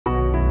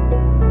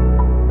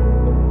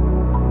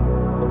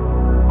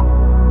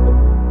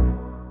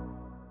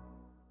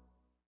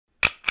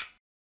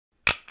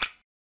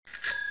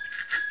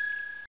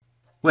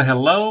Well,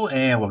 hello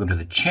and welcome to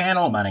the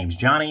channel. My name's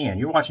Johnny and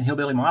you're watching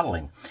Hillbilly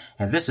Modeling.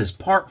 And this is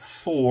part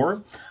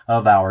 4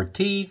 of our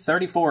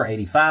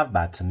T34-85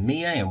 by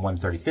Tamiya in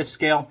 1/35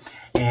 scale.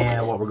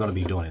 And what we're going to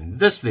be doing in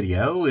this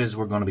video is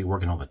we're going to be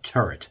working on the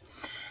turret.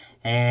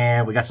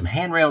 And we got some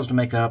handrails to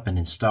make up and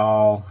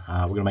install.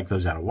 We're going to make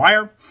those out of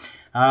wire.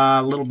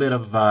 A little bit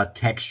of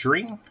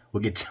texturing.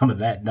 We'll get some of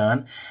that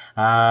done.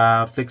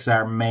 Fix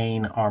our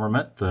main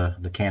armament,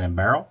 the cannon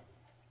barrel.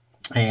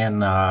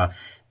 And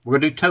we're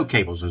going to do tow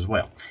cables as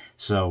well.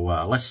 So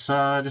let's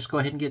just go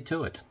ahead and get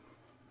to it.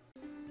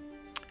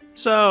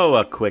 So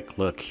a quick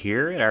look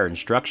here at our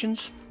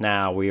instructions.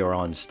 Now we are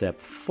on step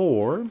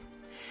 4.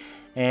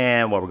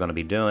 And what we're going to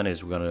be doing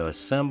is we're going to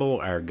assemble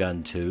our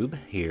gun tube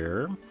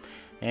here.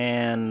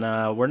 And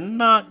we're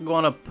not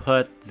going to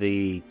put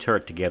the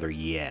turret together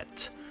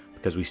yet,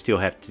 because we still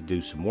have to do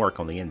some work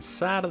on the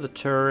inside of the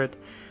turret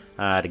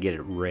to get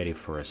it ready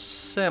for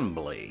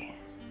assembly.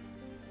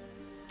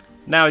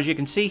 Now, as you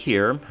can see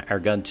here, our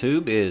gun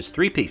tube is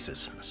 3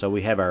 pieces. So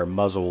we have our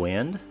muzzle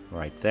end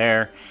right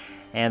there,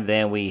 and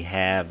then we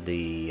have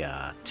the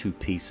 2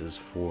 pieces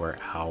for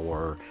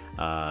our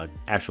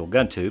actual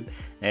gun tube.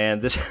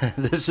 And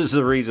this is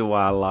the reason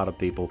why a lot of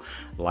people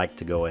like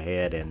to go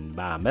ahead and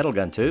buy a metal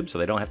gun tube, so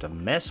they don't have to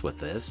mess with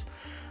this.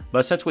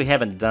 But since we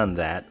haven't done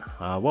that,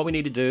 what we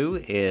need to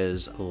do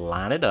is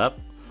line it up.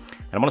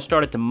 And I'm going to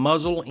start at the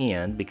muzzle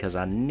end because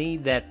I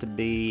need that to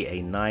be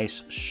a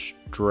nice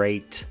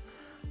straight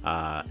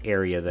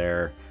area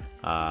there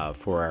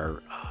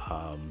for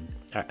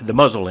the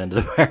muzzle end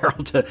of the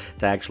barrel to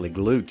actually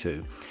glue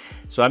to.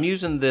 So I'm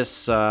using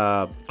this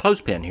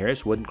clothespin here.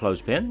 It's a wooden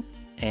clothespin,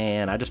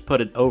 and I just put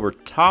it over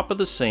top of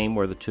the seam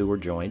where the 2 are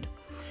joined,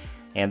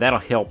 and that'll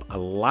help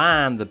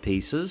align the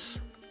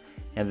pieces,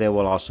 and then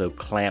we'll also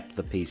clamp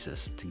the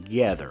pieces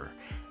together.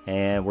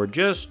 And we're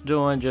just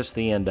doing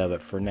the end of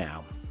it for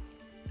now.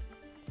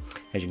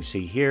 As you can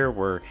see here,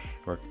 we're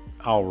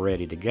all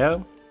ready to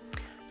go.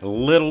 A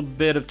little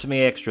bit of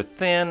Tamiya extra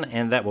thin,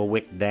 and that will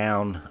wick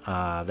down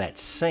that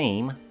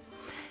seam.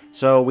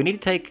 So we need to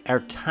take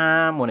our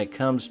time when it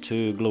comes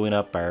to gluing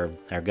up our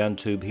gun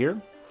tube here.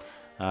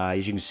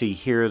 As you can see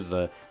here,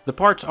 the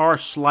parts are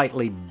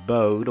slightly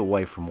bowed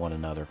away from one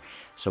another.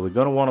 So we're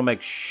going to want to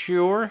make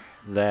sure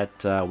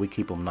that we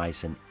keep them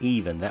nice and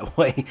even. That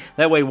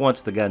way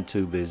once the gun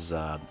tube is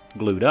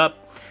glued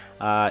up,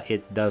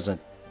 it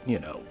doesn't,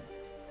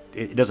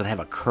 it doesn't have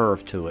a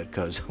curve to it,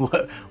 because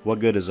what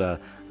good is a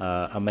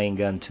main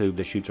gun tube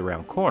that shoots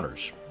around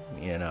corners?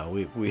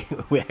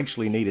 We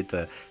actually need it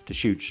to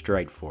shoot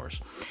straight for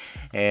us.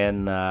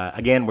 And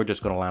again, we're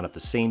just going to line up the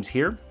seams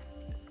here,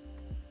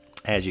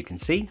 as you can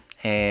see,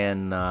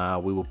 and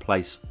we will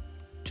place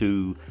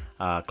 2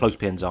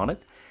 clothespins on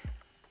it,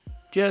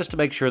 just to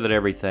make sure that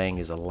everything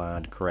is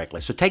aligned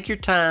correctly. So take your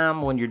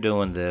time when you're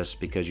doing this,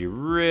 because you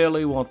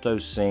really want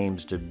those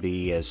seams to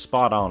be as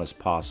spot on as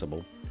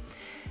possible.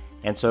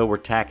 And so we're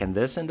tacking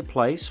this into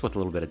place with a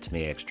little bit of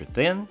Tamiya extra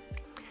thin.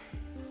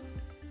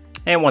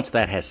 And once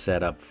that has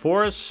set up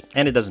for us,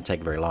 and it doesn't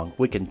take very long,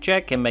 we can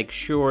check and make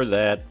sure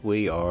that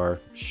we are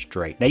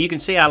straight. Now you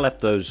can see I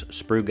left those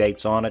sprue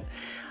gates on it.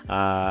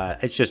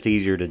 It's just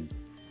easier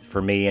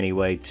for me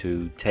anyway,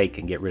 to take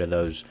and get rid of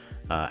those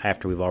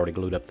after we've already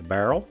glued up the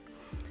barrel.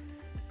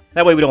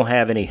 That way we don't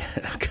have any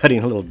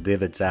cutting little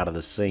divots out of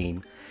the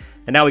seam.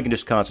 And now we can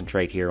just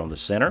concentrate here on the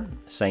center.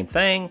 Same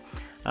thing.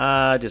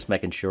 Just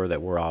making sure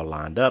that we're all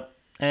lined up,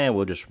 and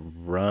we'll just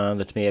run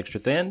the Tamiya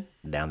extra thin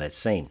down that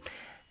seam,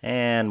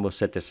 and we'll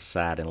set this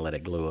aside and let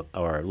it glue,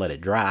 or let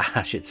it dry,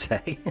 I should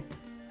say.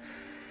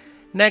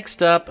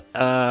 Next up,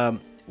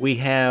 we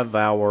have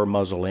our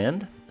muzzle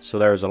end. So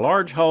there's a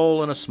large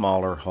hole and a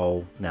smaller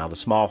hole. Now the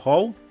small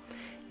hole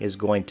is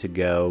going to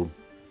go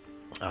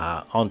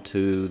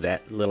onto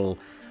that little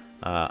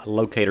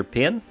locator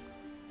pin,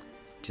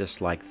 just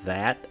like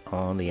that,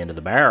 on the end of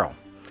the barrel.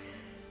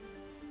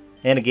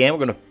 And again,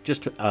 we're going to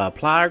just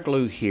apply our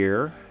glue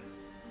here,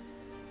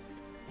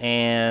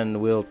 and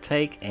we'll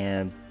take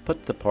and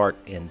put the part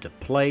into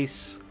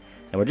place,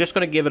 and we're just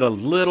going to give it a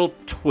little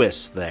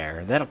twist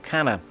there. That'll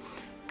kind of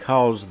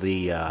cause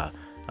the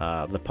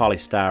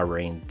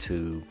polystyrene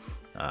to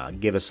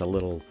give us a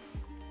little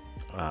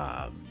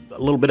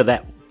bit of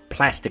that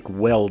plastic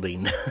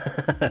welding.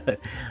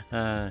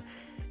 And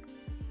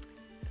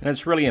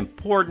it's really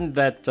important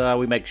that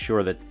we make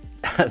sure that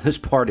this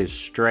part is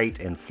straight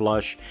and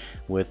flush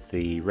with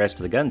the rest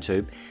of the gun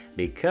tube,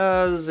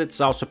 because it's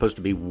all supposed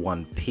to be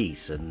one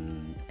piece,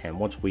 and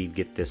once we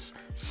get this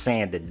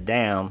sanded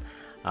down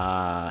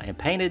and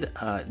painted,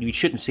 you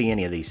shouldn't see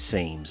any of these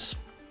seams.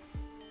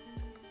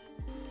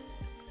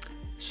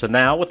 So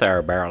now, with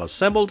our barrel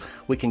assembled,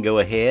 we can go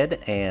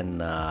ahead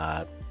and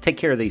take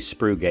care of these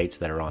sprue gates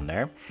that are on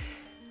there.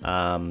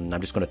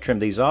 I'm just going to trim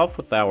these off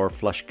with our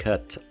flush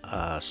cut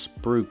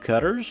sprue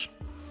cutters.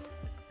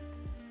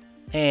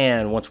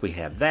 And once we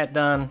have that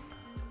done,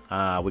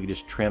 we can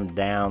just trim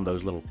down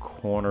those little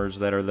corners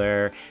that are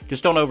there.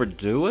 Just don't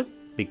overdo it,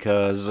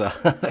 because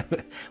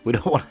we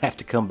don't want to have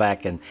to come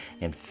back and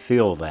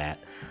fill that.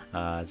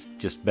 It's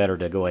just better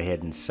to go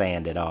ahead and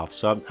sand it off.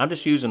 So I'm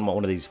just using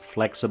one of these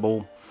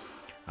flexible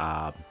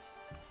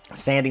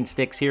sanding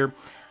sticks here.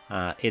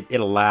 It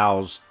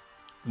allows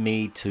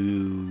me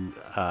to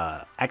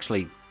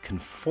actually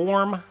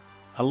conform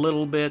a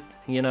little bit,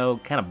 you know,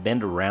 kind of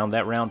bend around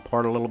that round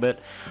part a little bit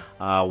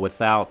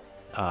without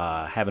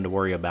having to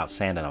worry about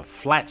sanding a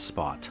flat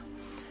spot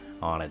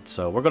on it.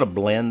 So we're going to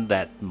blend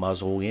that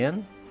muzzle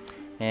in,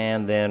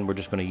 and then we're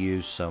just going to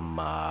use some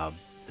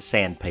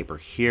sandpaper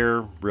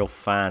here, real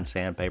fine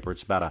sandpaper.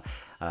 It's about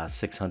a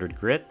 600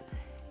 grit,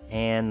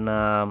 and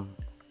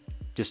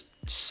just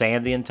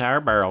sand the entire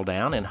barrel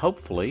down, and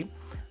hopefully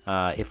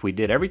if we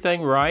did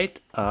everything right,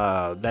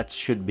 that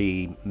should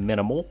be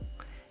minimal,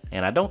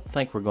 and I don't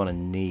think we're going to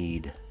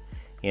need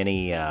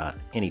any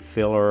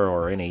filler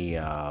or any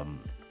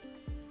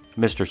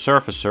Mr.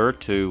 Surfacer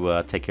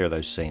to take care of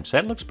those seams. So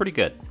that looks pretty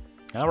good.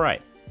 All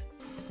right.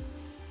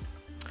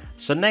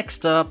 So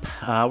next up,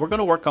 we're going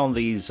to work on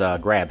these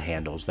grab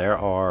handles. There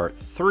are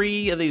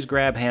 3 of these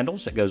grab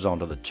handles that goes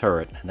onto the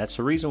turret, and that's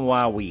the reason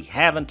why we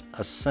haven't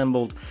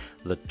assembled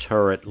the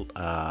turret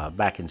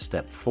back in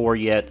step 4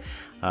 yet,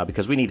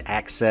 because we need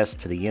access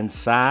to the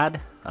inside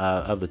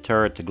of the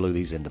turret to glue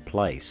these into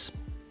place.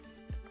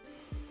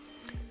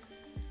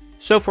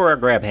 So for our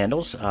grab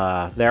handles,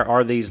 there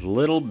are these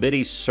little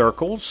bitty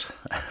circles,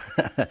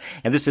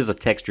 and this is a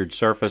textured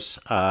surface,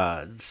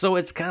 so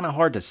it's kind of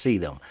hard to see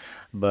them.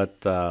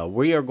 But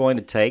we are going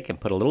to take and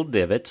put a little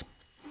divot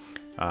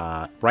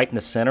right in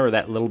the center of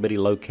that little bitty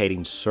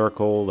locating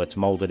circle that's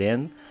molded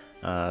in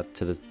to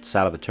the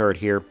side of the turret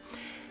here.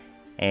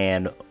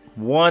 And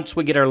once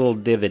we get our little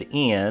divot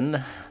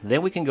in,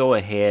 then we can go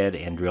ahead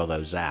and drill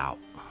those out.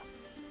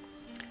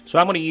 So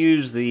I'm going to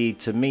use the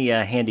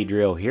Tamiya handy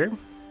drill here,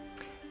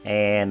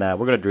 and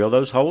we're going to drill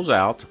those holes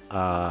out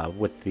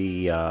with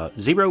the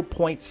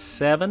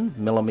 0.7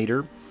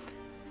 millimeter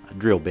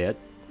drill bit.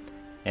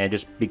 And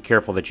just be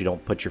careful that you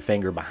don't put your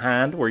finger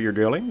behind where you're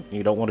drilling.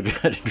 You don't want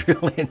to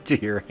drill into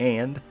your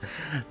hand.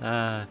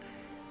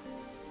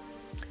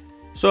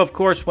 So of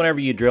course, whenever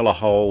you drill a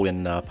hole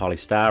in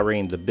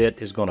polystyrene, the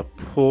bit is going to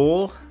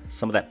pull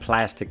some of that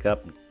plastic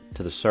up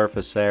to the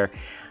surface there.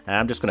 And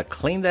I'm just going to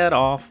clean that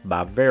off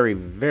by very,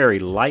 very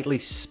lightly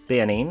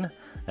spinning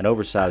an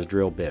oversized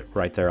drill bit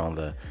right there on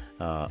the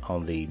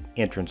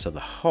entrance of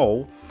the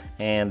hole,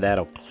 and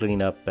that'll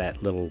clean up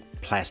that little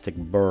plastic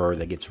burr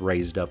that gets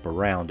raised up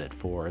around it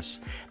for us.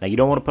 Now you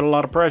don't want to put a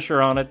lot of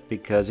pressure on it,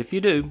 because if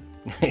you do,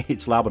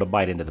 it's liable to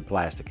bite into the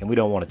plastic, and we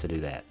don't want it to do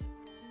that.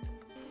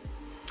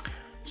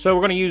 So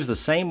we're going to use the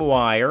same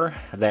wire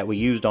that we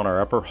used on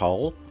our upper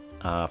hull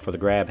for the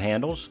grab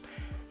handles,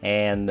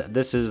 and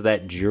this is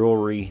that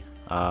jewelry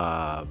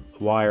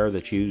wire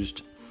that's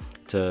used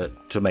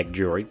to make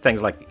jewelry,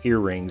 things like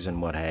earrings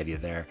and what have you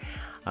there.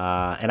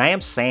 And I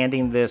am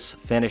sanding this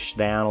finish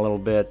down a little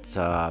bit,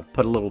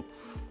 put a little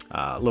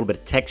bit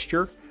of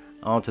texture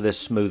onto this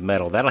smooth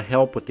metal. That'll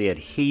help with the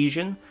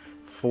adhesion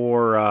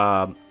for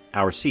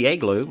our CA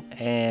glue,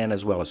 and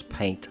as well as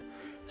paint.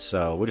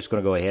 So we're just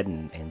going to go ahead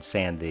and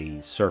sand the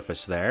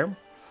surface there.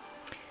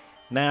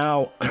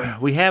 Now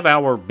we have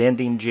our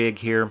bending jig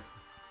here,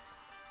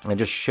 and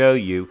just show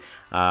you,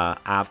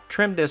 I've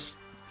trimmed this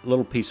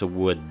little piece of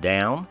wood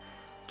down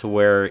to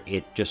where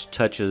it just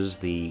touches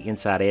the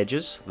inside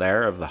edges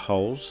there of the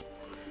holes.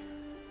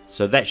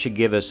 So that should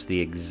give us the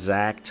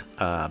exact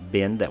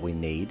bend that we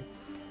need.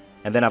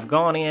 And then I've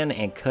gone in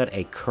and cut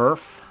a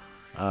kerf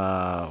or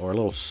a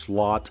little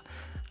slot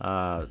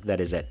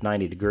that is at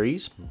 90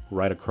 degrees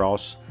right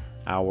across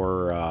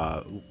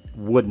our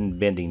wooden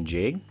bending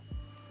jig.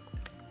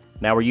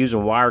 Now we're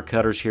using wire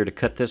cutters here to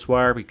cut this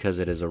wire, because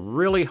it is a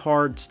really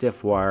hard,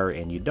 stiff wire,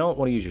 and you don't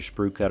want to use your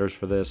sprue cutters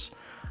for this.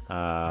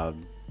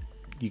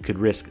 You could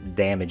risk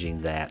damaging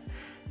that.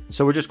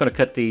 So we're just going to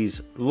cut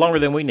these longer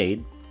than we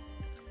need,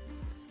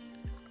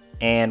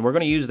 and we're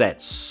going to use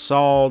that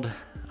sawed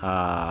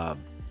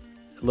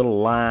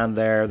little line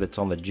there that's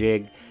on the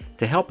jig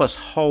to help us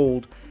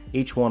hold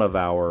each one of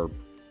our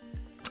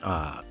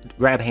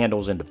grab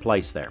handles into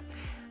place there.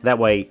 That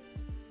way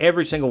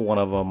every single one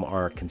of them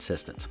are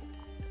consistent.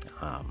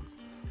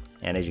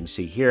 And as you can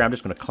see here, I'm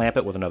just going to clamp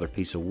it with another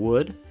piece of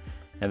wood,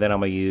 and then I'm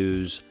going to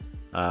use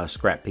a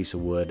scrap piece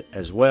of wood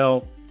as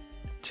well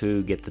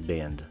to get the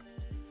bend.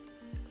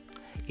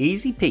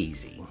 Easy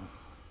peasy.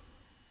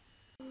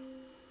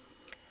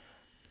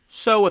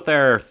 So with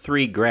our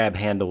 3 grab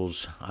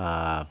handles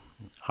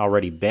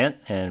already bent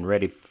and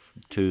ready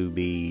to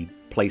be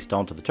placed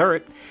onto the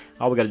turret,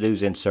 all we got to do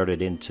is insert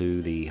it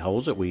into the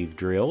holes that we've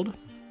drilled.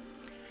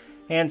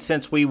 And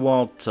since we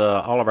want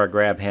all of our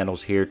grab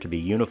handles here to be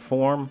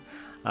uniform,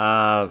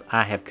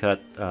 I have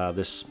cut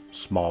this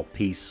small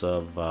piece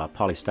of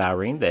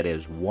polystyrene that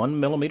is 1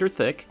 millimeter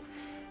thick,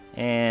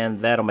 and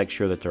that'll make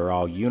sure that they're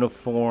all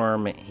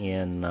uniform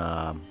in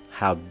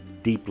how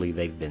deeply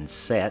they've been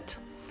set.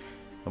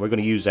 And we're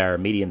going to use our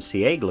medium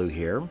CA glue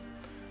here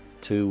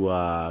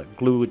to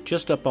glue it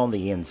just up on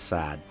the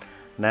inside.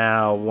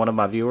 Now, one of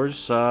my viewers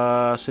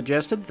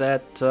suggested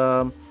that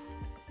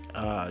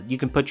you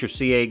can put your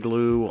CA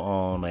glue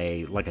on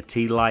like a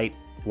tea light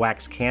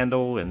wax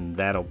candle, and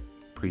that'll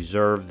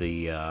preserve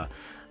the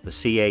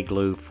CA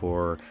glue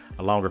for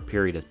a longer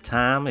period of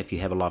time if you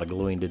have a lot of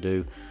gluing to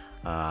do.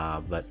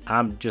 But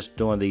I'm just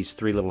doing these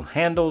 3 little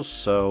handles,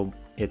 so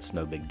it's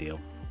no big deal.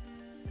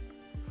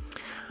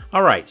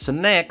 Alright, so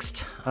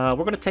next we're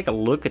going to take a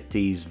look at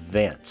these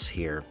vents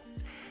here.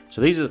 So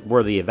these are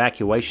where the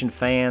evacuation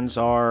fans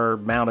are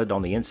mounted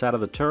on the inside of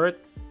the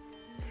turret.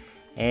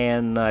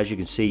 And as you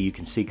can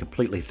see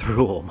completely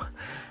through them.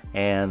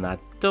 And I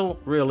don't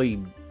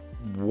really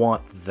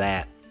want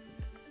that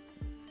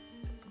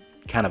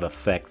kind of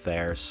effect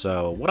there.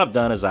 So what I've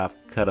done is I've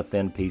cut a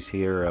thin piece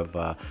here of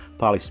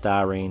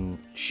polystyrene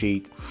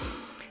sheet.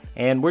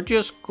 And we're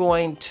just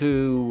going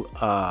to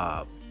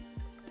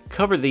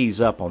cover these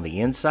up on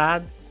the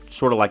inside,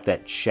 sort of like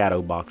that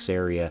shadow box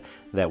area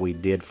that we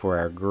did for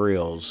our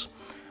grills.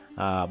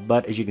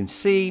 But as you can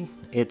see,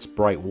 it's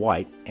bright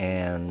white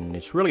and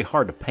it's really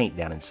hard to paint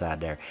down inside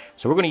there.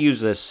 So we're going to use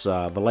this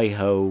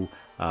Vallejo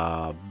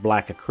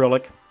black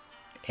acrylic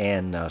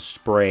and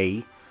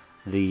spray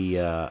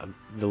the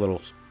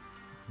little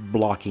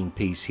blocking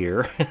piece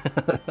here.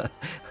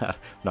 I'm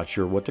not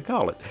sure what to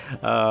call it.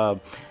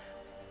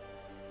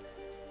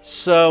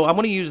 So I'm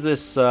going to use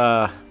this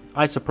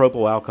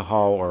isopropyl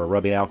alcohol or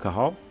rubbing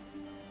alcohol,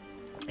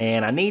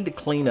 and I need to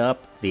clean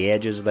up the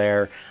edges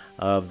there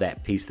of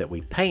that piece that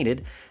we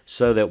painted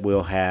so that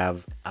we'll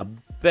have a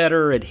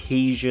better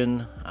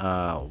adhesion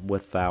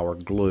with our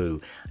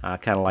glue. I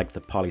kind of like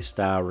the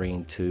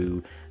polystyrene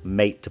to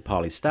mate to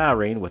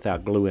polystyrene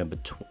without glue in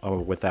between, or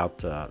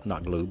without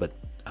not glue, but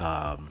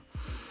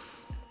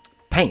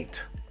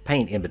paint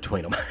in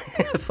between them.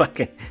 If I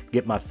can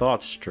get my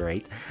thoughts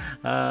straight.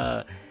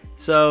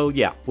 So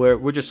yeah,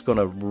 we're just going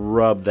to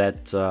rub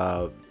that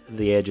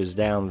the edges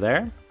down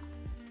there.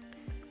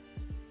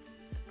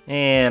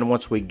 And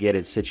once we get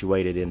it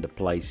situated into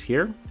place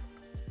here,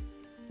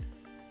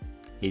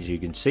 as you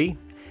can see,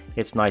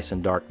 it's nice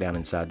and dark down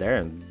inside there,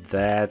 and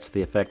that's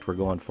the effect we're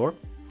going for.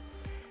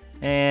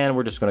 And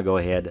we're just going to go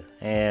ahead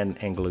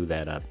and glue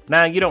that up.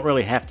 Now, you don't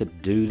really have to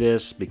do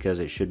this because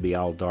it should be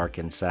all dark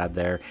inside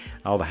there.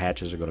 All the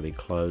hatches are going to be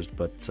closed,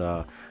 but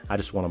I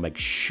just want to make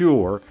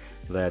sure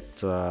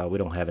that we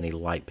don't have any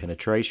light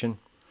penetration.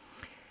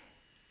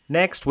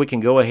 Next, we can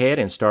go ahead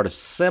and start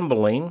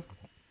assembling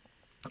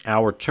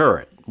our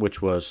turret,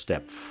 which was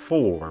step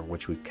 4,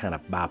 which we kind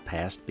of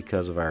bypassed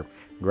because of our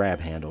grab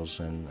handles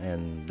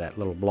and that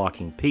little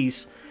blocking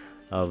piece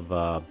of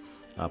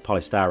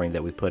polystyrene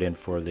that we put in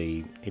for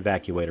the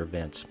evacuator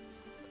vents.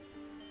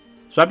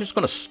 So I'm just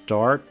going to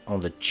start on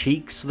the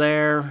cheeks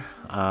there,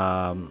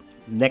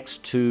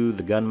 next to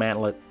the gun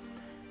mantlet,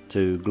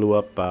 to glue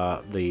up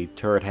the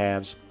turret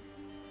halves.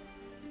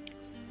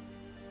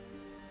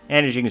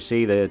 And as you can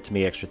see, to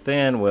me extra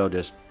thin will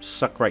just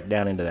suck right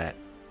down into that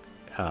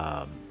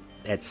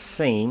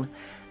seam.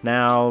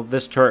 Now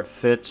this turret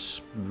fits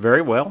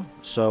very well,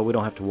 so we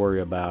don't have to worry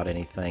about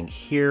anything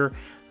here.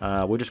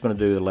 We're just going to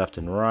do the left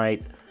and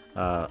right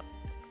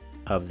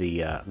of the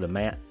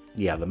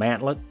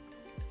mantlet,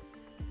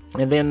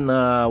 and then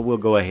we'll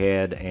go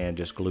ahead and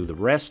just glue the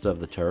rest of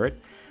the turret,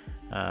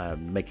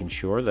 making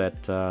sure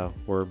that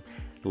we're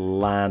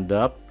lined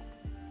up.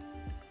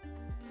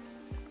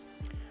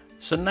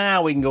 So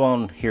now we can go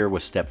on here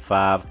with step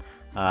 5.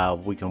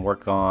 We can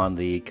work on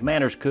the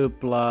commander's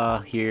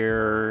cupola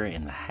here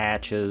and the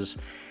hatches,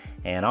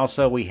 and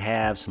also we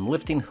have some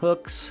lifting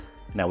hooks.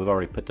 Now we've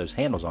already put those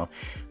handles on,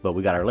 but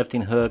we got our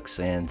lifting hooks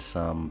and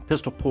some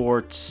pistol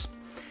ports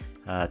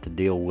to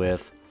deal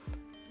with.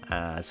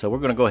 So we're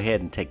going to go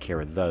ahead and take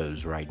care of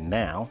those right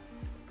now.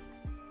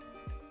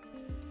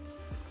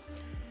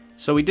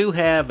 So we do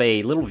have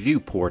a little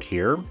viewport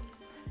here.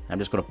 I'm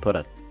just going to put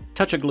a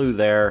touch of glue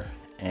there,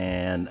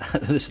 and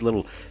this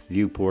little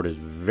viewport is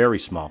very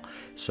small,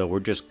 so we're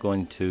just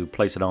going to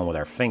place it on with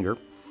our finger,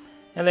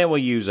 and then we'll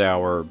use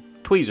our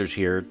tweezers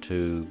here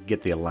to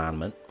get the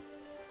alignment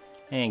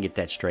and get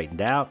that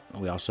straightened out.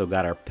 We also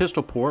got our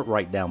pistol port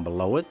right down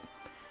below it,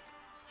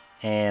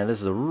 and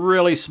this is a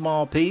really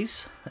small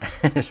piece.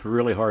 It's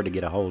really hard to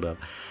get a hold of.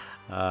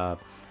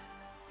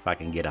 If I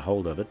can get a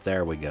hold of it,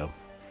 there we go.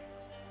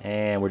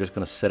 And we're just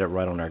going to set it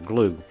right on our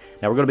glue.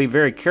 Now we're going to be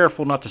very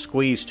careful not to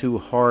squeeze too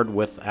hard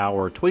with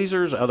our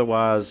tweezers,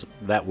 otherwise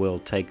that will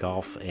take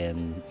off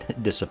and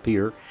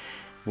disappear.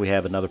 We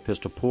have another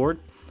pistol port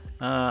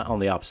on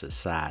the opposite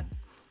side,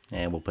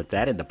 and we'll put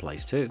that into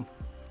place too.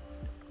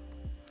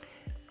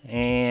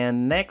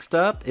 And next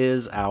up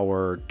is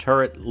our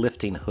turret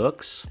lifting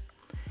hooks,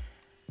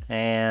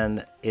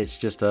 and it's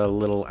just a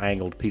little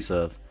angled piece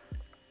of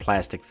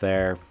plastic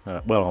there.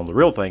 Well, on the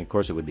real thing, of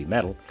course, it would be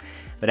metal.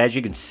 But as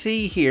you can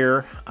see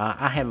here,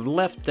 I have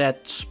left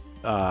that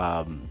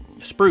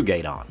sprue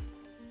gate on.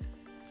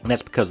 And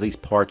that's because these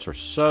parts are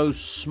so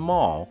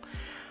small.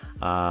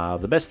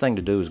 The best thing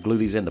to do is glue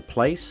these into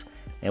place.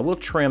 And we'll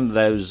trim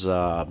those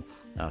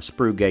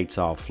sprue gates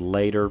off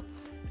later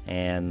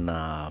and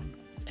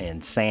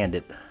sand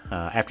it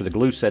after the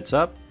glue sets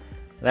up.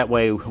 That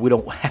way we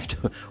don't have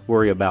to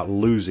worry about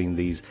losing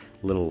these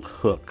little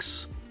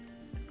hooks.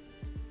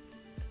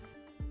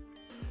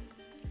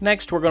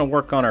 Next, we're going to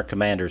work on our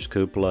commander's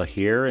cupola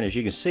here, and as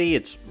you can see,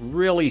 it's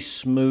really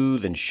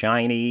smooth and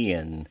shiny,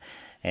 and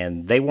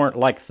they weren't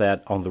like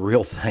that on the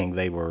real thing.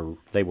 They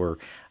were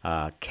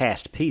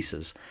cast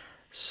pieces.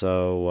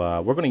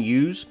 So we're going to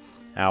use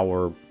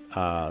our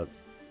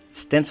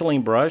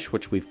stenciling brush,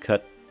 which we've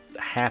cut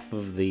half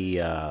of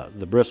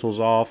the bristles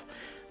off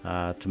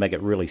to make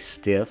it really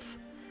stiff,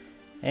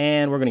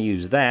 and we're going to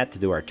use that to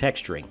do our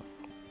texturing.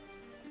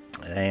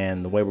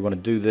 And the way we're going to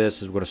do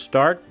this is we're going to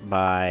start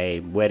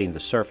by wetting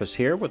the surface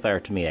here with our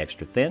Tamiya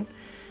Extra Thin,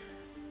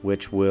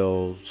 which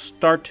will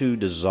start to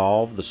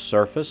dissolve the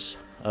surface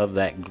of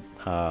that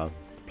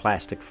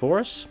plastic for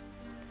us.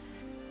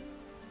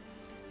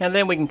 And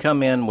then we can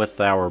come in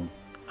with our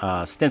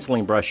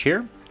stenciling brush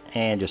here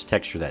and just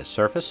texture that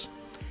surface.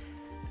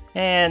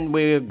 And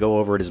we'll go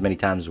over it as many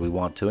times as we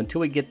want to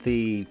until we get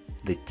the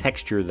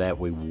texture that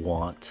we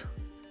want.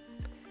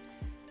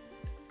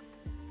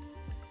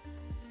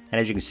 And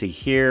as you can see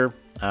here,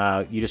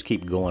 you just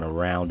keep going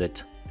around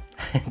it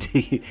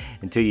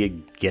until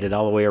you get it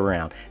all the way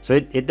around. So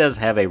it does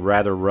have a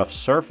rather rough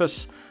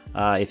surface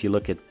if you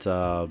look at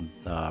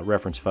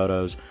reference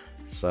photos.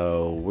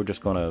 So we're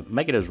just going to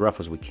make it as rough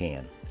as we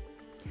can.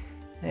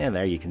 And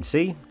there you can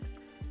see,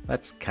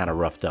 that's kind of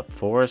roughed up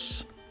for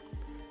us.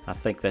 I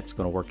think that's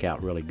going to work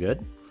out really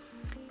good.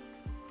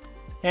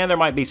 And there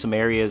might be some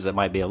areas that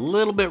might be a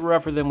little bit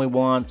rougher than we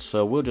want,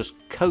 so we'll just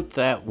coat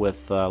that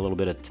with a little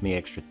bit of Tamiya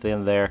Extra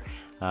Thin there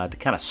to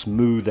kind of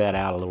smooth that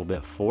out a little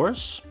bit for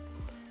us.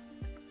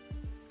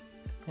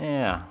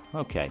 Yeah,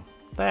 okay,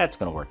 that's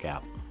going to work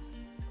out.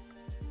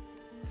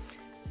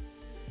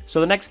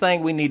 So the next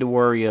thing we need to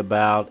worry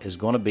about is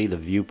going to be the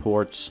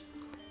viewports.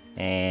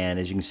 And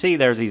as you can see,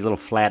 there's these little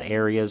flat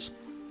areas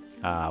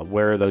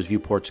where those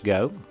viewports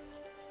go.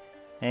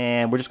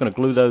 And we're just going to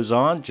glue those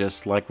on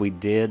just like we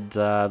did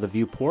the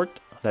viewport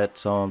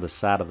that's on the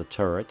side of the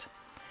turret.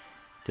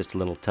 Just a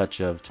little touch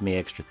of Tamiya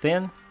Extra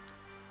Thin.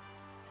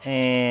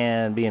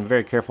 And being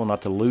very careful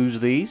not to lose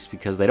these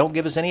because they don't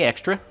give us any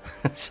extra.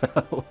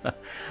 So,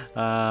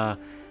 and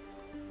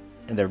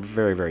they're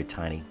very, very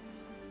tiny.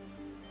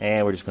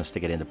 And we're just going to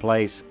stick it into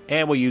place.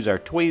 And we'll use our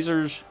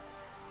tweezers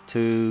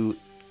to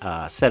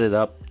set it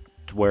up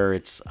to where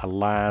it's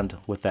aligned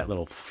with that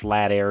little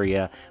flat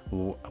area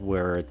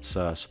where it's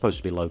supposed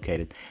to be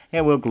located.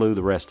 And we'll glue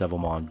the rest of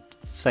them on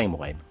the same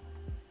way.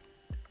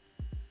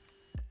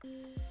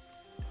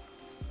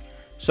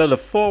 So the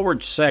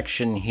forward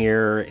section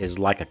here is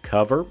like a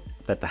cover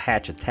that the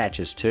hatch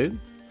attaches to.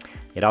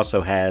 It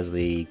also has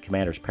the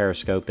commander's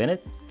periscope in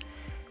it.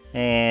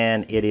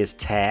 And it is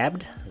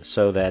tabbed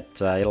so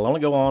that it'll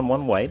only go on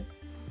one way.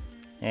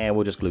 And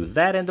we'll just glue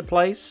that into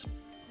place.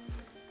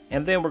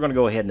 And then we're going to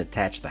go ahead and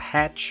attach the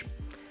hatch.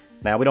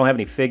 Now, we don't have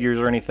any figures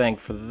or anything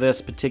for this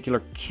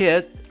particular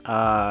kit.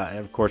 And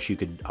of course, you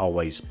could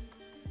always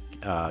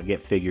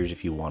get figures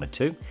if you wanted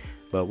to.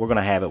 But we're going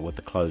to have it with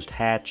the closed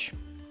hatch.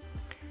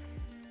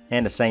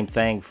 And the same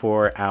thing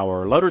for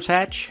our loader's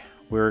hatch.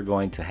 We're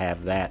going to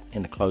have that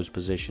in the closed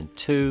position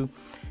too.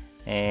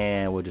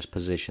 And we'll just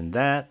position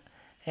that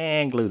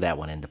and glue that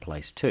one into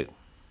place too.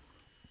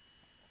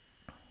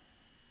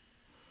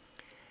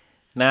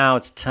 Now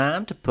it's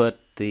time to put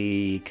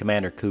the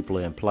commander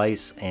cupola in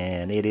place,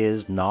 and it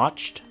is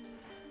notched,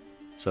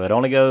 so it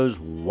only goes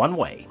one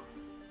way.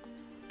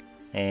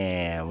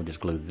 And we'll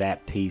just glue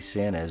that piece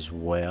in as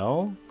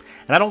well.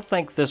 And I don't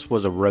think this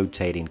was a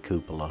rotating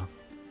cupola.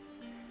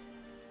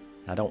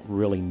 I don't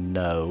really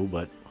know,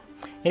 but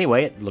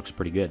anyway, it looks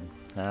pretty good.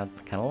 I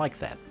kind of like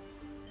that.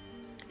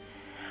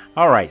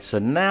 Alright, so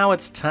now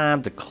it's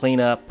time to clean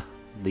up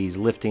these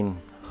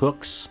lifting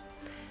hooks.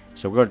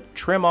 So we're going to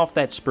trim off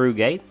that sprue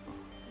gate.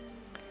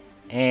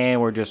 And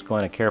we're just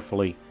going to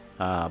carefully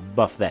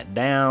buff that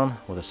down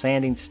with a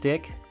sanding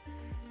stick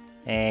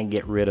and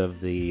get rid of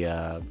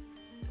the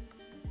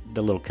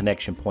little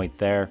connection point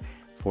there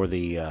for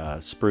the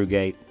sprue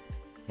gate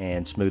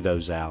and smooth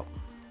those out.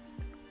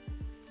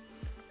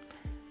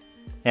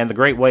 And the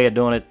great way of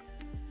doing it,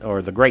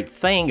 or the great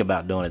thing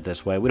about doing it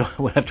this way, we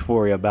don't have to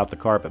worry about the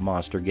carpet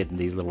monster getting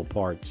these little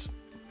parts.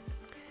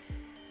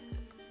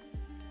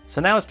 So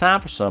now it's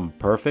time for some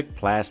perfect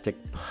plastic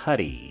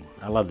putty.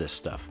 I love this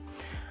stuff.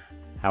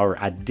 However,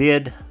 I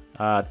did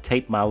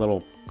tape my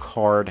little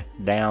card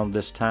down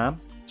this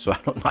time, so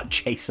I'm not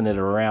chasing it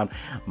around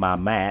my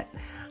mat.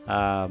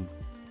 And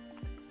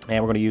we're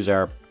going to use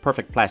our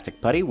perfect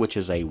plastic putty, which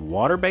is a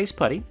water-based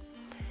putty.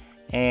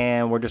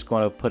 And we're just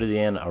going to put it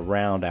in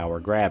around our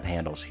grab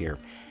handles here.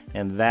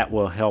 And that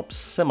will help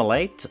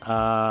simulate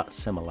where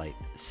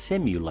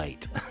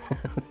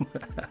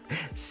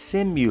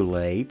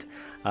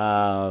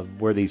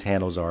these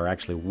handles are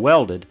actually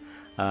welded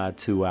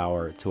to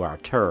our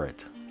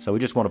turret. So we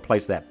just want to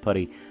place that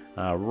putty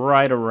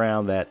right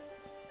around that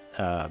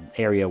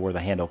area where the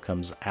handle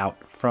comes out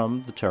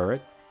from the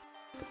turret.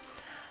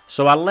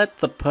 So I let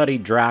the putty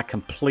dry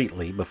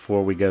completely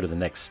before we go to the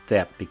next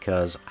step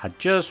because I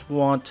just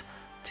want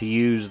to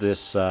use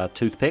this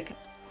toothpick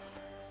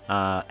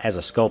as a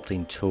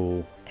sculpting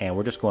tool and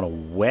we're just going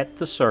to wet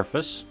the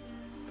surface.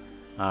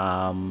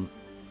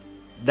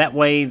 That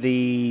way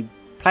the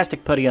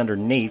plastic putty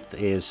underneath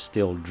is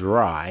still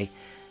dry,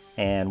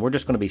 and we're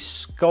just going to be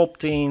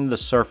sculpting the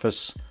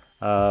surface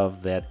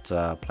of that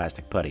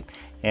plastic putty.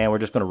 And we're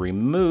just going to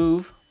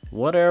remove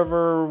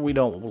whatever we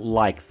don't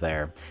like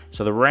there.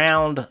 So the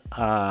round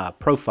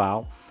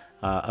profile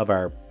of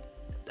our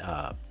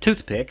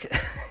toothpick,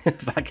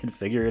 if I can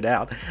figure it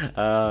out,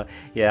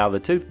 yeah, the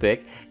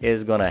toothpick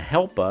is going to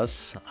help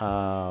us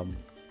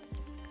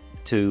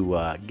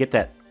to get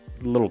that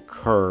little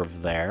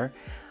curve there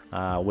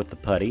with the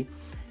putty.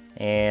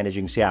 And as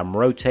you can see, I'm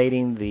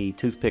rotating the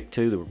toothpick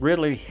too. That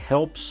really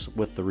helps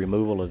with the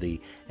removal of the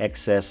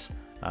excess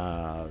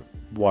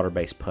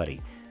water-based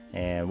putty.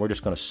 And we're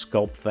just going to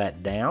sculpt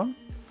that down.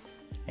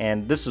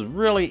 And this is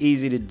really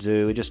easy to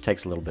do. It just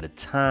takes a little bit of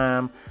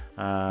time.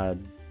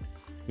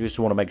 You just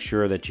want to make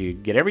sure that you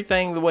get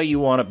everything the way you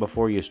want it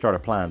before you start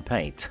applying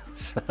paint.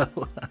 So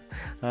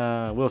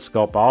we'll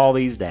sculpt all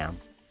these down.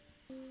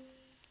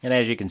 And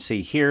as you can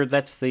see here,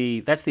 that's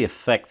the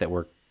effect that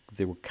we're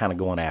kind of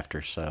going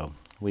after. So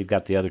we've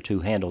got the other two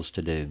handles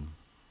to do.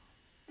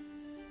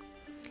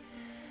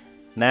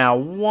 Now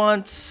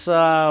once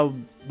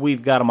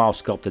we've got them all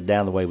sculpted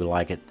down the way we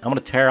like it, I'm going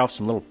to tear off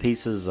some little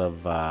pieces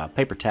of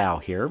paper towel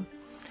here,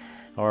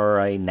 or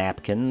a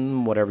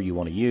napkin, whatever you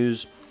want to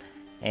use.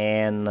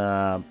 And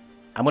I'm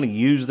going to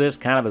use this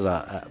kind of as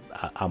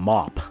a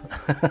mop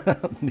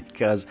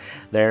because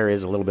there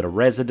is a little bit of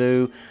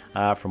residue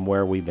from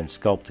where we've been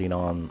sculpting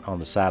on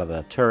the side of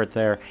the turret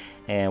there.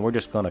 And we're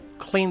just going to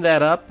clean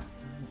that up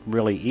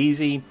really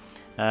easy,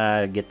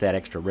 get that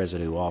extra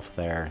residue off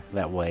there.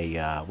 That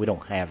way we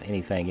don't have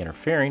anything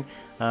interfering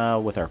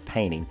with our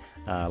painting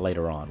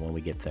later on when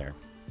we get there.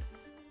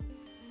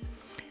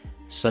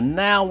 So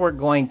now we're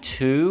going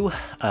to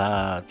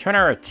turn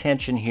our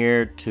attention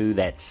here to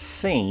that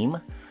seam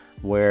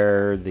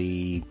where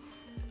the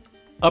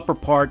upper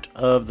part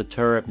of the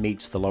turret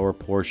meets the lower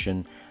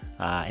portion.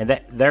 And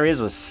that there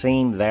is a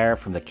seam there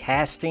from the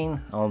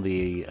casting on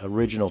the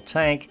original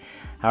tank.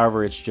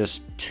 However, it's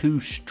just too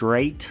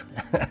straight.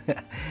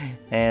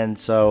 And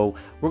so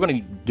we're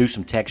going to do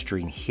some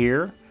texturing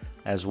here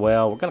as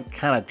well. We're going to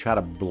kind of try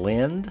to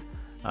blend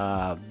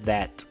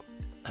that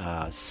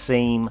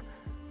seam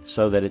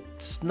so that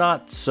it's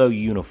not so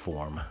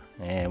uniform.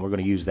 And we're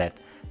going to use that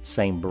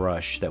same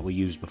brush that we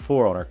used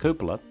before on our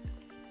cupola.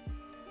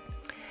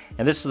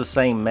 And this is the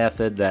same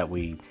method that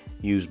we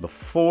used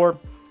before.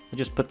 I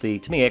just put the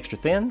Tamiya extra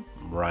thin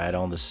right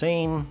on the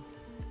seam.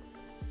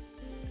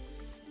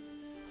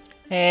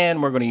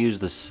 And we're going to use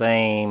the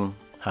same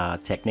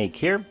technique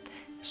here.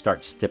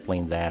 Start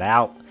stippling that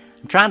out.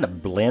 I'm trying to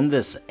blend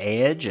this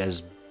edge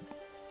as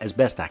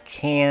best I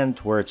can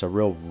to where it's a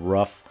real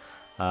rough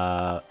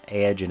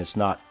edge and it's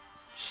not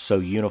so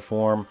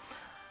uniform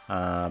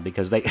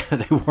because they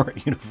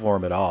weren't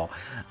uniform at all.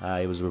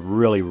 It was a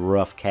really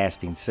rough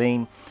casting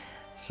seam.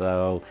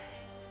 So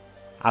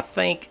I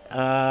think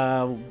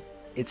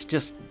it's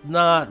just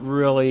not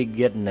really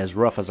getting as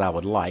rough as I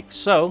would like.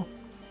 So,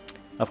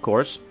 of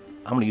course,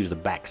 I'm going to use the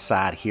back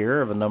side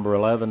here of a number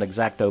 11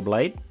 X-Acto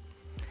blade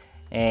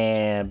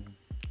and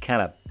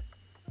kind of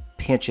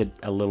pinch it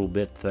a little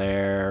bit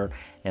there.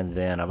 And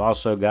then I've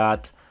also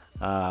got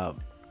a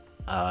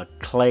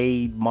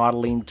clay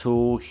modeling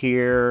tool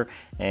here,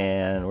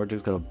 and we're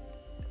just going to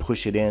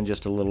push it in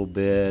just a little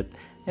bit.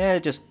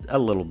 Just a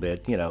little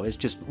bit, you know. It's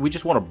just we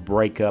just want to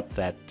break up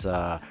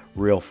that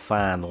real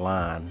fine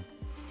line.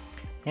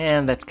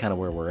 And that's kind of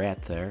where we're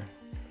at there.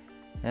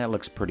 That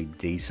looks pretty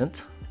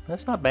decent.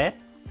 That's not bad.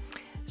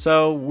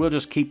 So we'll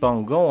just keep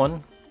on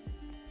going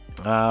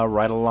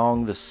right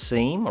along the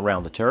seam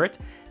around the turret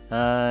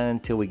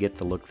until we get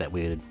the look that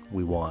we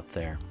want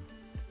there.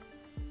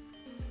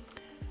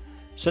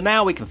 So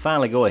now we can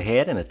finally go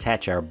ahead and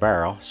attach our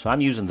barrel. So I'm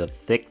using the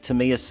thick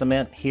Tamiya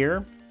cement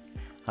here.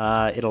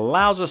 It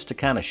allows us to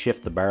kind of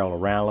shift the barrel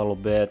around a little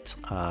bit,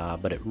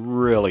 but it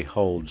really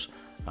holds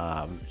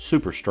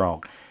super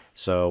strong.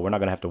 So we're not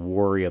going to have to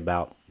worry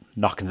about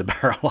knocking the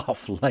barrel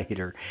off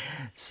later.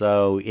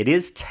 So it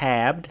is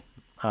tabbed.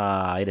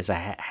 It is a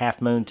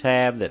half moon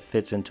tab that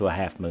fits into a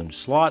half moon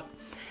slot.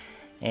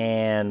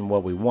 And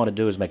what we want to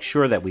do is make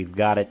sure that we've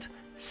got it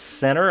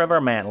center of our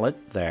mantlet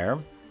there.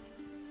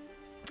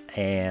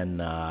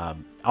 And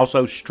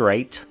also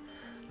straight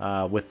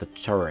with the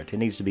turret. It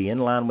needs to be in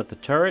line with the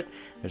turret.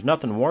 There's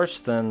nothing worse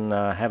than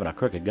having a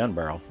crooked gun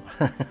barrel.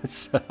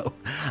 So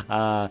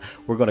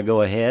we're going to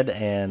go ahead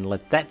and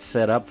let that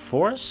set up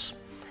for us.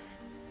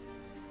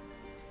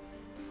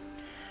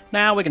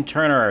 Now we can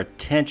turn our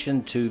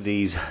attention to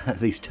these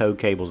tow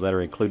cables that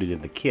are included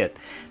in the kit.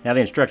 Now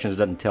the instructions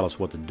doesn't tell us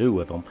what to do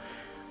with them,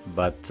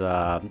 but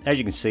as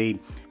you can see,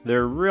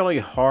 they're really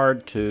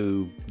hard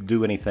to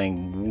do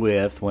anything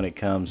with when it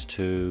comes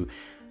to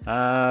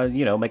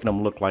you know, making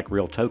them look like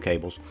real tow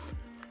cables.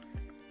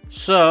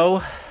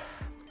 So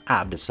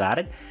I've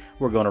decided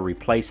we're going to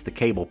replace the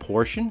cable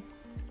portion,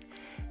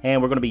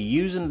 and we're going to be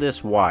using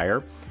this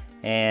wire,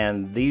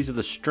 and these are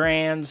the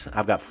strands.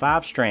 I've got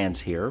 5 strands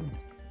here.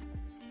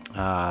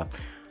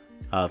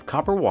 of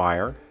copper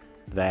wire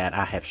that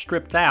I have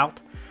stripped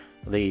out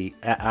of the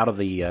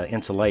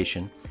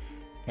insulation,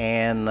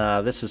 and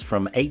this is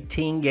from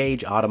 18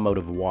 gauge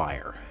automotive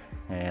wire,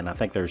 and I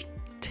think there's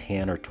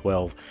 10 or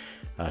 12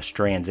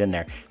 strands in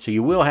there, so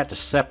you will have to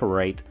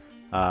separate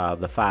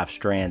the 5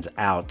 strands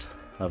out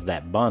of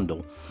that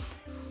bundle.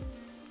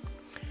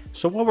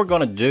 So what we're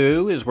going to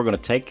do is we're going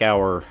to take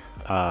our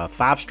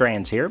 5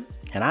 strands here,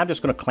 and I'm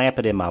just going to clamp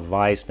it in my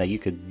vise. Now you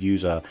could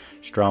use a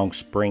strong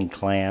spring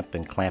clamp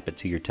and clamp it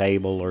to your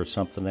table or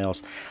something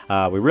else.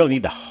 We really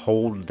need to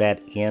hold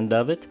that end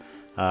of it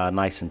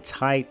nice and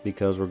tight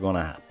because we're going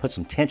to put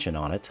some tension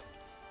on it.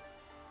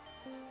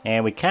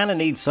 And we kind of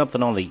need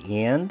something on the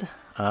end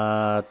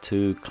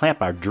to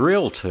clamp our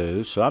drill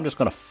to, so I'm just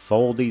going to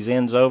fold these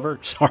ends over.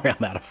 Sorry,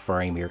 I'm out of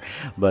frame here,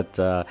 but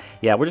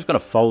yeah, we're just going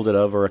to fold it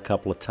over a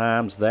couple of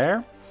times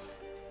there,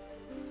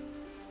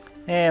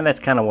 and that's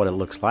kind of what it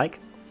looks like.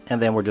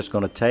 And then we're just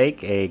going to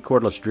take a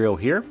cordless drill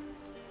here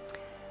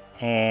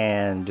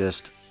and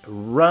just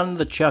run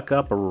the chuck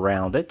up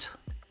around it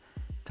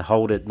to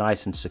hold it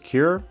nice and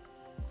secure.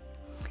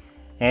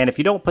 And if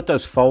you don't put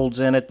those folds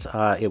in it,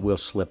 it will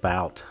slip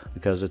out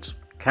because it's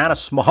kind of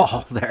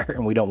small there,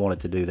 and we don't want it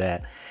to do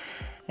that.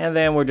 And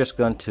then we're just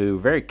going to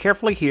very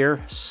carefully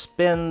here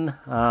spin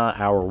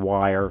our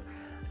wire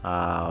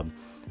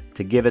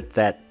to give it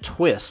that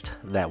twist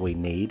that we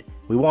need.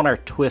 We want our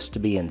twist to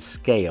be in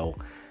scale,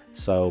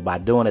 so by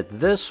doing it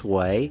this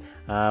way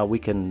we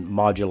can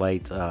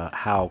modulate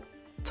how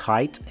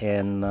tight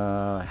and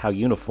how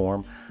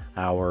uniform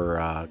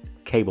our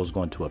cable is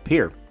going to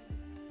appear.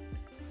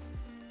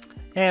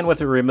 And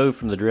with it removed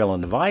from the drill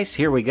and the vise,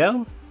 here we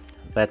go.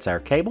 That's our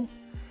cable,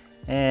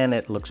 and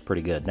it looks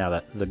pretty good.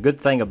 Now the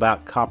good thing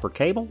about copper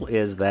cable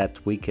is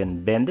that we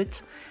can bend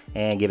it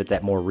and give it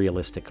that more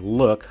realistic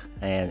look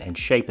and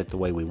shape it the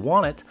way we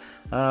want it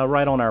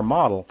right on our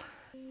model.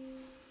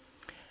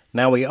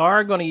 Now we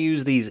are going to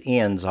use these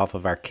ends off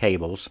of our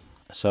cables,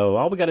 so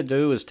all we got to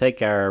do is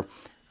take our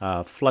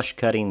flush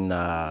cutting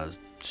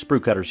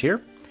sprue cutters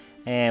here,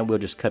 and we'll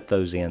just cut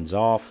those ends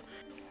off.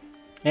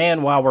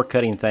 And while we're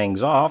cutting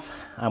things off,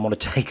 I'm going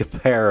to take a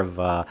pair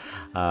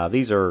of,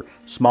 these are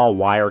small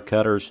wire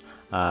cutters.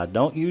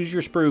 Don't use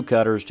your sprue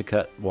cutters to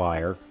cut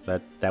wire.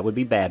 That would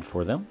be bad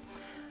for them.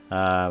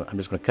 I'm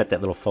just going to cut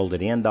that little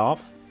folded end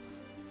off.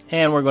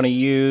 And we're going to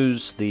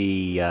use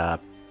the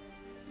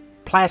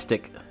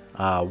plastic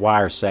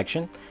wire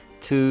section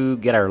to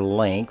get our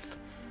length.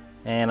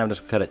 And I'm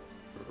just going to cut it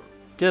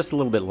just a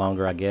little bit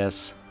longer, I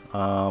guess.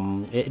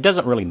 It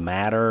doesn't really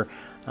matter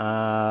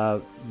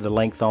the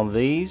length on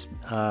these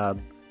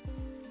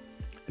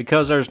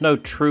because there's no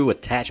true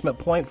attachment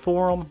point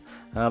for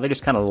them. They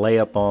just kind of lay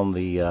up on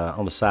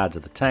the sides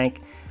of the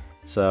tank,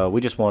 so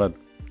we just want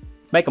to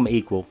make them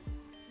equal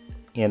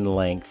in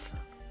length.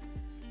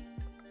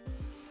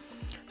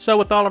 So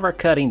with all of our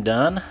cutting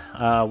done,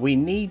 we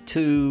need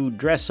to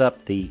dress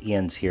up the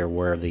ends here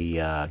where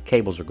the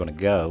cables are going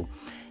to go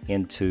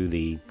into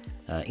the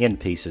end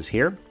pieces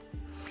here.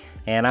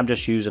 And I'm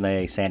just using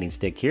a sanding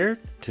stick here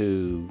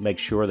to make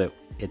sure that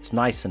it's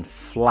nice and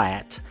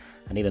flat.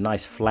 I need a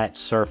nice flat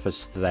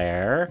surface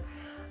there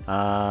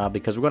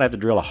because we're going to have to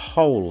drill a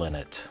hole in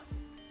it.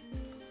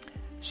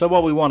 So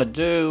what we want to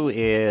do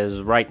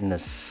is right in the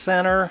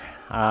center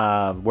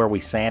where we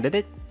sanded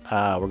it,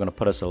 we're going to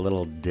put us a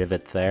little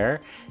divot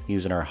there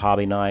using our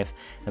hobby knife,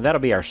 and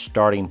that'll be our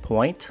starting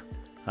point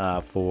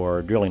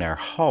for drilling our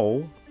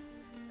hole.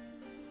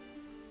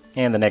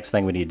 And the next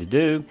thing we need to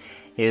do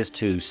is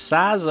to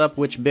size up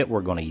which bit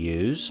we're going to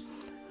use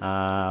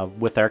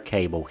with our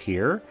cable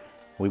here.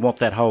 We want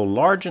that hole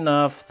large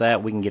enough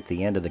that we can get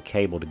the end of the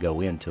cable to go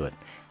into it.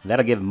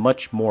 That'll give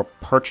much more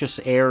purchase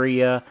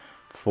area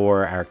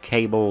for our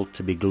cable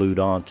to be glued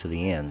on to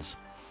the ends.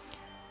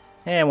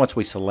 And once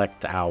we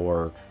select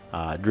our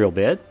drill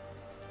bit,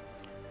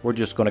 we're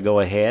just going to go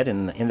ahead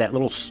and in that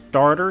little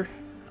starter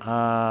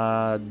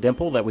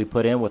dimple that we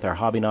put in with our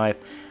hobby knife,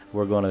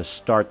 we're going to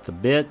start the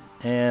bit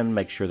and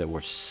make sure that we're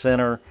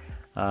center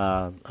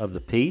of the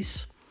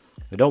piece.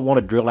 We don't want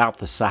to drill out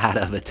the side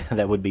of it.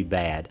 That would be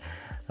bad.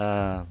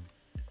 So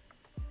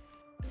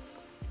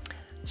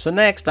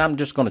next I'm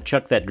just going to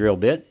chuck that drill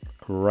bit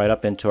right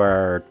up into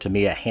our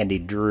Tamiya handy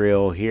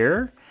drill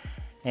here,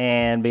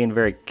 and being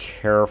very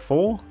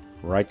careful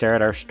right there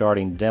at our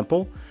starting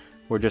dimple,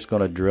 we're just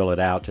going to drill it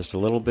out just a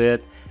little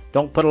bit.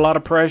 Don't put a lot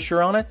of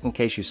pressure on it in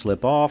case you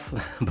slip off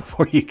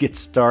before you get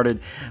started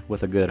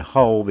with a good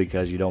hole,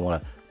 because you don't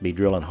want to be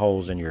drilling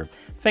holes in your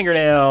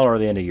fingernail or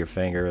the end of your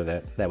finger.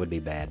 That would be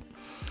bad.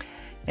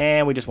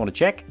 And we just want to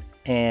check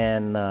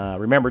and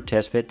remember,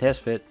 test fit,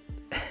 test fit.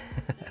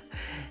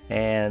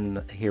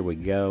 And here we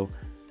go.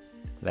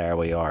 There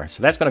we are.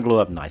 So that's going to glue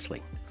up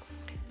nicely.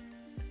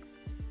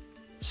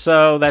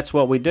 So that's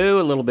what we do,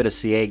 a little bit of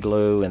CA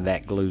glue, and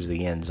that glues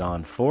the ends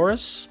on for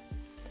us.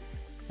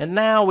 And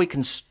now we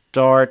can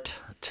start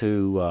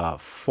to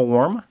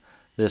form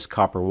this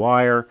copper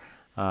wire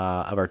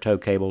of our tow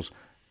cables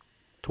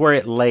to where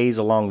it lays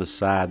along the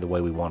side the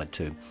way we want it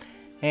to.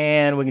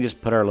 And we can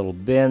just put our little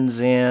bends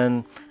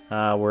in.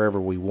 wherever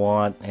we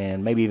want,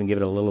 and maybe even give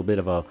it a little bit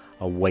of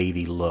a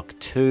wavy look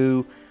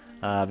too.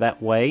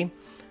 That way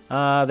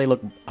they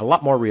look a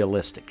lot more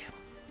realistic.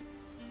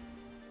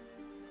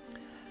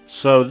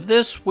 So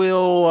this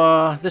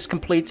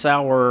completes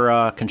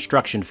our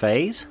construction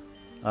phase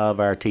of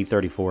our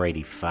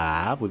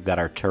T34-85. We've got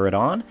our turret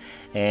on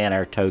and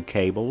our tow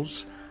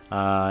cables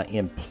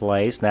in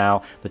place.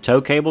 Now the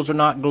tow cables are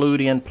not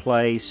glued in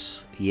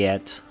place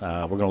yet.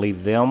 We're going to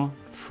leave them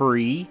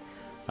free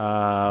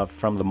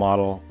from the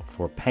model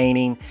for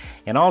painting,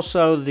 and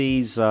also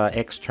these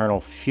external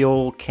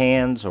fuel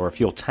cans or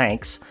fuel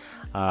tanks,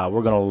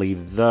 we're going to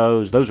leave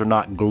those are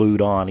not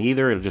glued on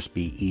either. It'll just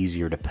be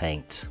easier to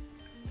paint.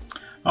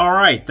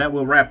 Alright, that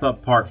will wrap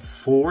up part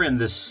 4 in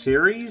this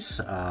series.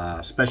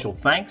 Special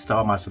thanks to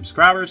all my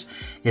subscribers.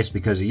 It's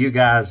because of you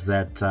guys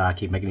that I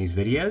keep making these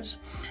videos.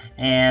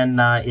 And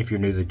if you're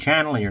new to the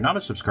channel and you're not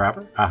a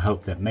subscriber, I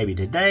hope that maybe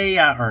today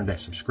I earned that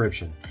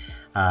subscription.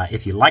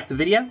 If you liked the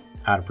video,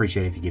 I'd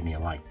appreciate it if you give me a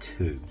like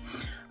too.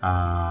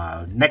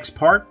 Next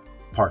part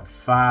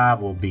 5,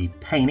 will be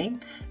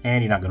painting,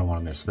 and you're not going to want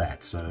to miss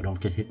that. So don't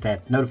forget to hit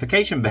that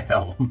notification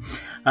bell.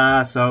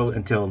 So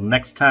until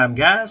next time,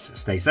 guys,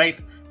 stay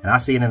safe, and I'll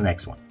see you in the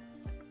next one.